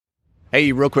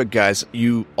Hey, real quick, guys,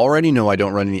 you already know I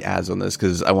don't run any ads on this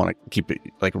because I want to keep it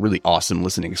like a really awesome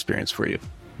listening experience for you.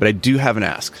 But I do have an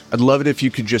ask. I'd love it if you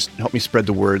could just help me spread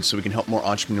the word so we can help more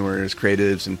entrepreneurs,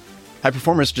 creatives, and high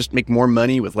performers just make more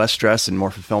money with less stress and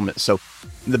more fulfillment. So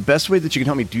the best way that you can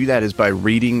help me do that is by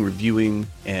reading, reviewing,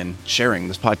 and sharing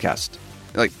this podcast.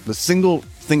 Like, the single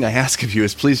thing I ask of you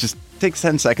is please just take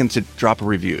 10 seconds to drop a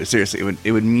review. Seriously,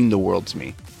 it would mean the world to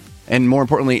me. And more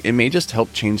importantly, it may just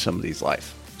help change somebody's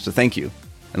life. So thank you,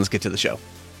 and let's get to the show.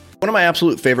 One of my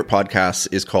absolute favorite podcasts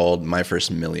is called My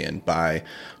First Million by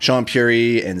Sean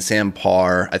Puri and Sam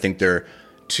Parr. I think they're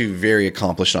two very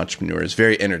accomplished entrepreneurs,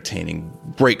 very entertaining,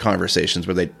 great conversations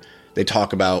where they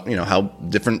talk about, you know, how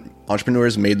different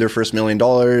entrepreneurs made their first $1 million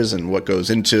and what goes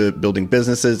into building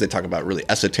businesses. They talk about really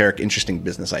esoteric, interesting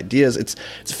business ideas. It's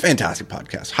a fantastic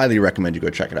podcast. Highly recommend you go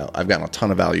check it out. I've gotten a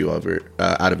ton of value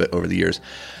out of it over the years.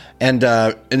 And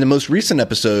in the most recent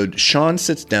episode, Sean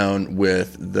sits down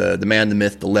with the man, the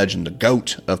myth, the legend, the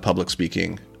GOAT of public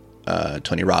speaking,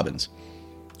 Tony Robbins.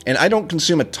 And I don't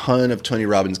consume a ton of Tony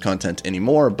Robbins content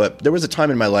anymore, but there was a time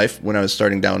in my life when I was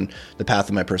starting down the path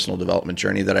of my personal development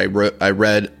journey that I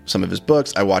read some of his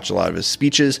books, I watched a lot of his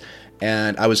speeches,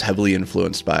 and I was heavily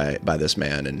influenced by this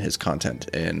man and his content.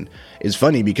 And it's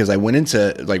funny because I went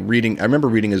into like reading, I remember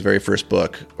reading his very first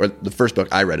book, or the first book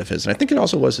I read of his, and I think it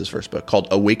also was his first book, called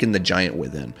Awaken the Giant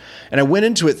Within. And I went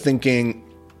into it thinking,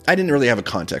 I didn't really have a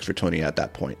context for Tony at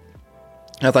that point.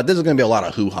 And I thought this is going to be a lot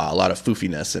of hoo-ha, a lot of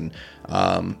foofiness, and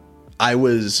I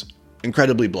was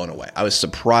incredibly blown away. I was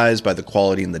surprised by the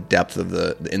quality and the depth of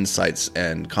the insights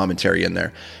and commentary in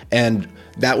there. And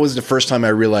that was the first time I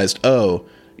realized,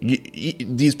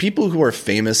 these people who are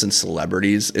famous and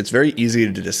celebrities, it's very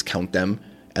easy to discount them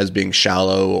as being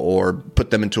shallow or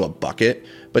put them into a bucket.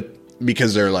 But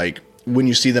because they're like, when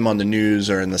you see them on the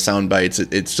news or in the sound bites,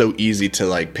 it's so easy to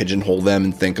like pigeonhole them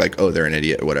and think like, oh, they're an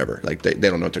idiot or whatever. Like they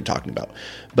don't know what they're talking about.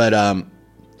 But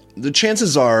the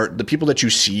chances are the people that you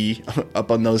see up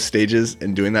on those stages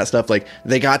and doing that stuff, like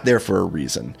they got there for a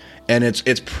reason. And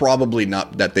it's probably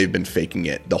not that they've been faking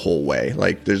it the whole way.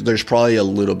 Like there's probably a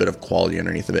little bit of quality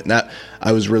underneath of it. And that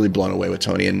I was really blown away with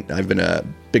Tony, and I've been a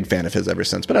big fan of his ever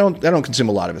since, but I don't consume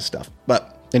a lot of his stuff,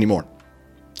 but anymore.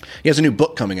 He has a new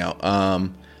book coming out,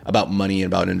 about money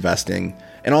and about investing.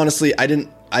 And honestly, I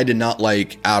did not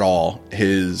like at all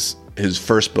his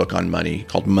first book on money,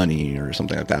 called Money or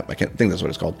something like that. I can't think that's what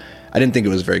it's called. I didn't think it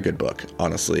was a very good book,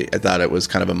 honestly. I thought it was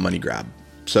kind of a money grab.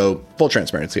 So full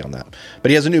transparency on that.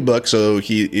 But he has a new book, so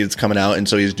it's coming out, and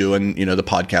so he's doing, the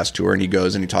podcast tour, and he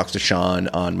goes and he talks to Sean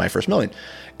on My First Million.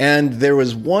 And there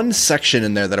was one section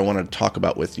in there that I wanted to talk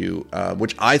about with you,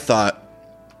 which I thought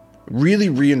really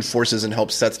reinforces and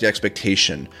helps sets the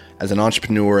expectation as an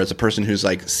entrepreneur, as a person who's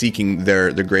like seeking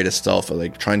their greatest self, or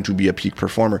like trying to be a peak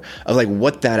performer, of like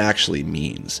what that actually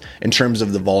means in terms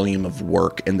of the volume of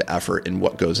work and the effort and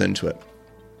what goes into it.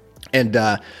 And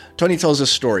Tony tells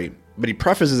this story, but he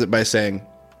prefaces it by saying,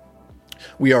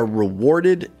 "We are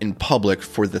rewarded in public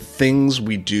for the things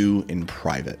we do in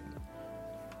private."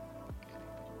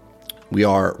 We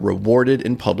are rewarded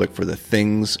in public for the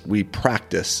things we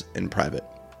practice in private.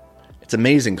 It's an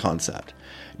amazing concept.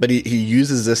 But he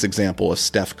uses this example of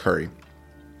Steph Curry.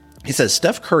 He says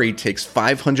Steph Curry takes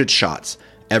 500 shots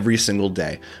every single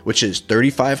day, which is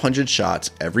 3,500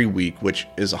 shots every week, which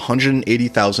is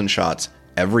 180,000 shots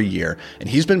every year. And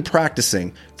he's been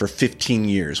practicing for 15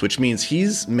 years, which means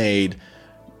he's made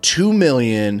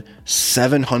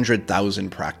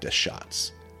 2,700,000 practice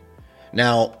shots.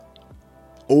 Now,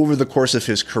 over the course of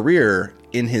his career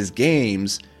in his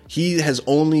games, he has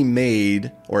only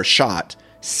made or shot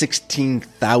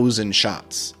 16,000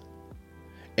 shots.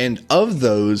 And of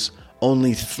those,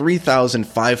 only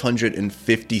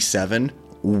 3,557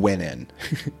 went in.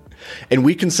 And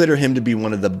we consider him to be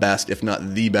one of the best, if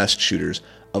not the best shooters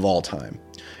of all time.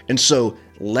 And so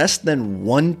less than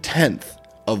 1/10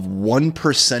 of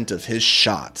 1% of his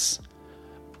shots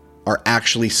are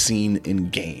actually seen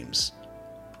in games.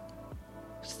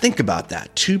 Think about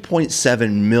that.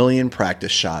 2.7 million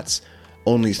practice shots.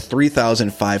 Only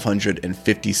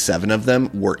 3,557 of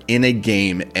them were in a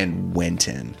game and went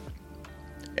in.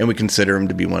 And we consider him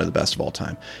to be one of the best of all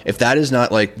time. If that is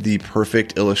not like the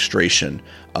perfect illustration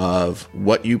of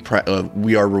what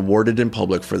we are rewarded in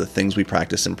public for the things we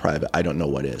practice in private, I don't know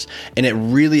what is. And it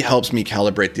really helps me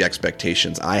calibrate the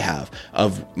expectations I have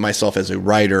of myself as a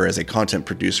writer, as a content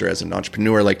producer, as an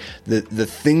entrepreneur. Like the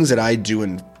things that I do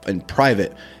in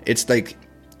private, it's like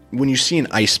when you see an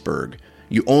iceberg,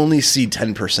 you only see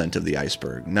 10% of the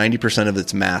iceberg. 90% of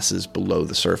its mass is below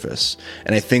the surface.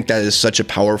 And I think that is such a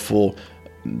powerful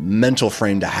mental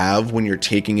frame to have when you're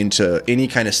taking into any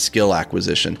kind of skill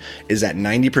acquisition is that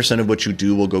 90% of what you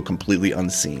do will go completely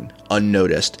unseen,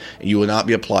 unnoticed, and you will not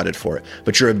be applauded for it.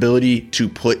 But your ability to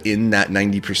put in that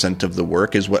 90% of the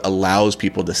work is what allows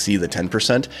people to see the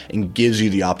 10% and gives you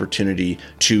the opportunity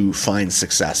to find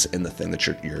success in the thing that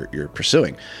you're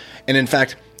pursuing. And in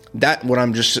fact, that what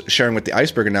I'm just sharing with the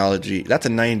iceberg analogy, that's a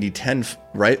 90-10,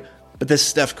 right? But this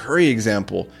Steph Curry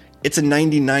example, it's a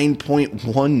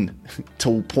 99.1 to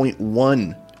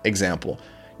 0.1 example.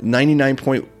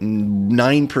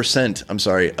 99.9%, I'm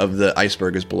sorry, of the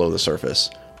iceberg is below the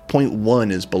surface.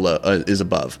 0.1 is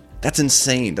above. That's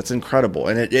insane. That's incredible.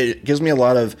 And it gives me a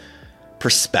lot of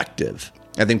perspective.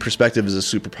 I think perspective is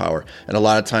a superpower. And a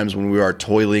lot of times when we are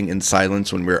toiling in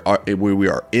silence, when we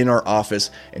are in our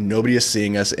office and nobody is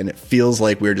seeing us and it feels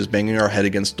like we're just banging our head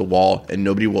against the wall and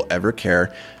nobody will ever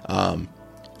care,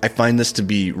 I find this to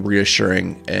be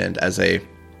reassuring and as a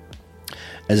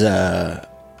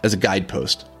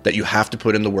guidepost that you have to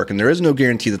put in the work. And there is no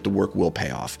guarantee that the work will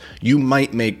pay off. You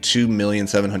might make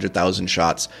 2,700,000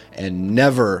 shots and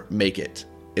never make it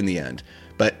in the end.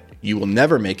 But you will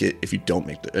never make it if you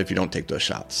don't take those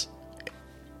shots.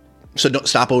 So don't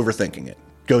stop overthinking it.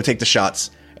 Go take the shots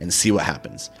and see what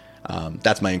happens.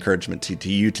 That's my encouragement to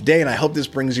you today. And I hope this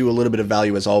brings you a little bit of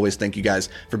value. As always, thank you guys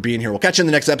for being here. We'll catch you in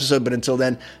the next episode. But until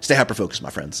then, stay hyper-focused,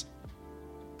 my friends.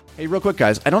 Hey, real quick,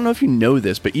 guys. I don't know if you know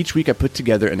this, but each week I put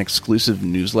together an exclusive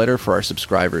newsletter for our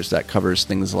subscribers that covers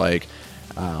things like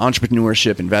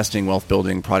entrepreneurship, investing, wealth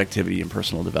building, productivity, and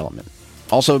personal development.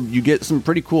 Also, you get some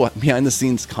pretty cool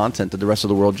behind-the-scenes content that the rest of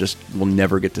the world just will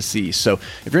never get to see. So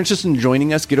if you're interested in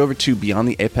joining us, get over to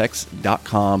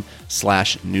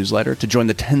beyondtheapex.com/newsletter to join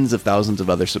the tens of thousands of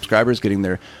other subscribers getting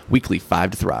their weekly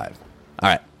 5 to Thrive. All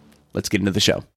right, let's get into the show.